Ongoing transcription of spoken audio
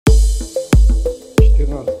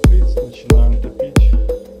19:30 начинаем топить.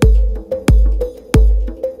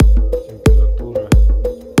 Температура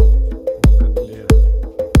на котле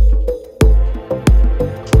 10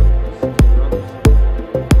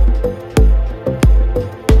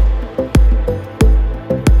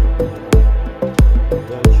 градусов.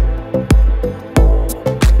 Дальше.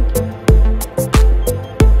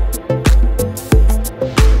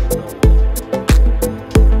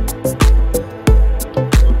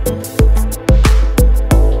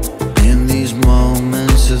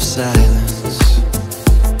 Of silence,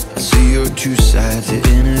 I see your two sides, your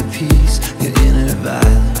inner peace, your inner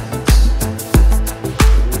violence.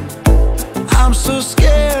 I'm so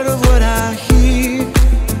scared of what I hear.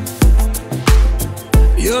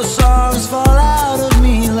 Your songs fall out of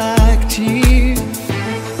me like tears.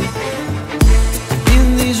 In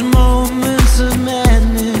these moments of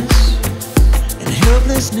madness and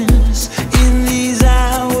helplessness, in these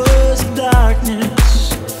hours of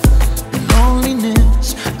darkness and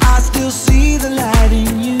loneliness, I still see the light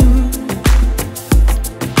in you.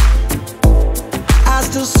 I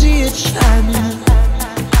still see it shining.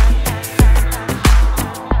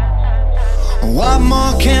 What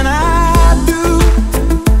more can I do?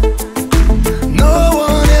 No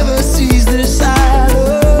one ever sees this side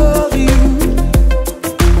of you.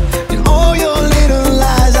 In all your little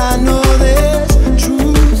lies, I know there's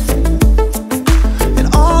truth. And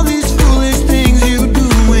all these foolish things you do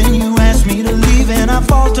when you ask me to leave, and I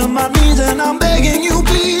fall to my knees and I'm begging you,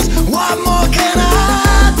 please. What more can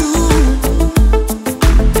I do?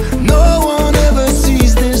 No one ever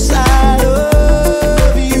sees this side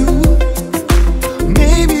of you.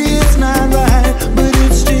 Maybe it's not right, but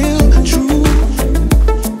it's still true.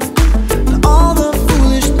 And all the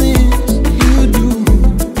foolish things you do,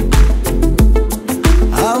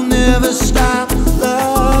 I'll never stop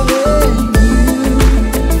loving you.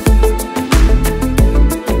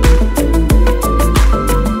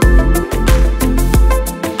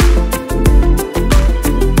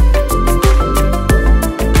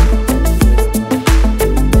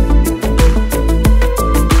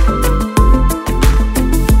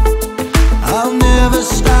 I'll never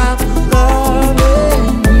stop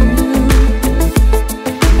loving you.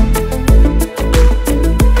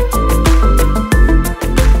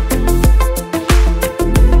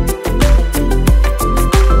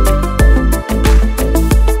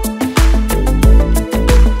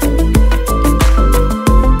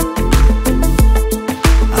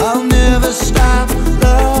 I'll never stop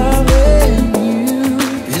loving you.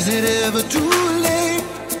 Is it ever too late?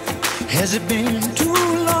 Has it been too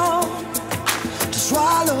long to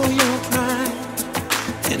swallow your pride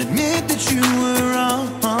and admit that you were wrong?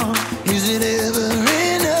 Is it ever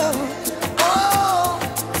enough? Oh,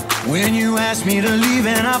 when you ask me to leave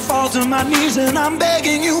and I fall to my knees and I'm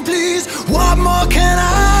begging you, please. What more can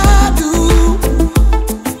I do?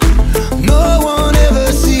 No one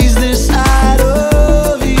ever sees this side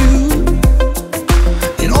of you.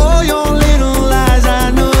 In all your little lies,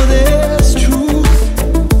 I know there's truth.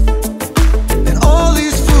 And all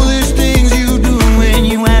these foolish things you do when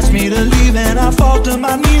you ask me to leave, and I fall to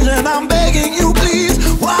my knees and I'm begging you, please.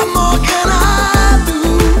 What more can I do?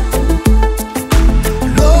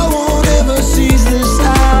 No one ever sees this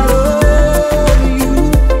side of you.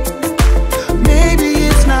 Maybe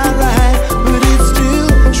it's not right, but it's still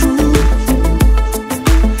true.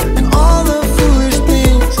 And all the foolish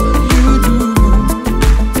things you do,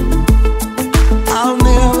 I'll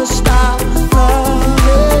never stop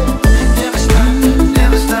loving. Never stop,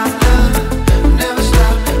 never stop loving. Never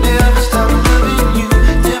stop, never stop loving you.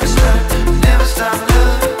 Never stop, never stop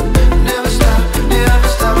loving. Never stop, never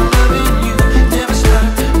stop loving you. Never stop,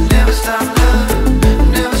 never stop loving.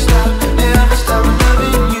 Never stop, never stop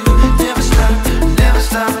loving you. Never stop, never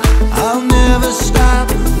stop. I'll never stop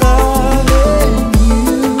loving you.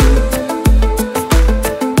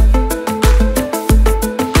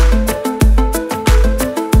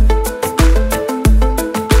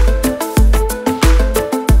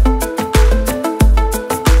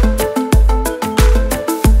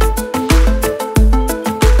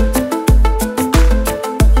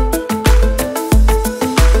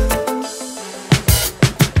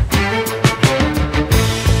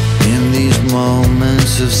 In these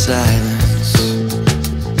moments of silence,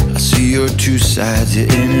 I see your two sides, your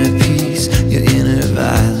inner peace, your inner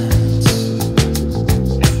violence.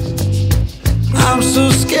 I'm so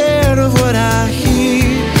scared of what I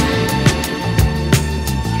hear.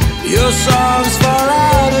 Your songs fall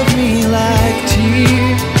out of me like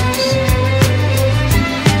tears.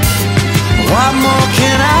 What more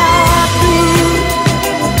can I do?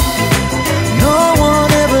 No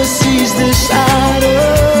one ever sees this side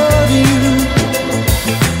of you.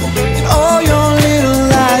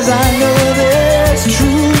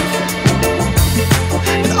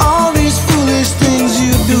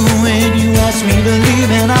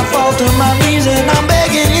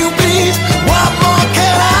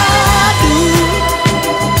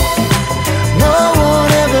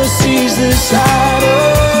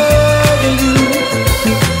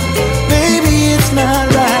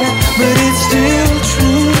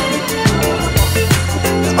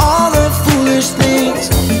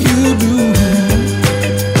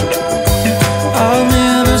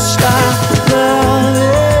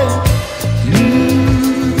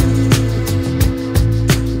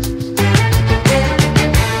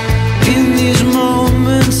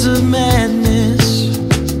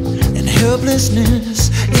 restlessness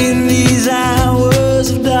in these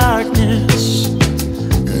hours of darkness,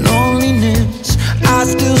 loneliness. I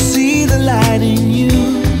still see the light in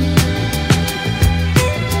you.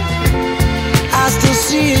 I still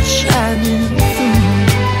see it shining through.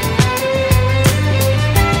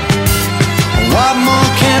 What more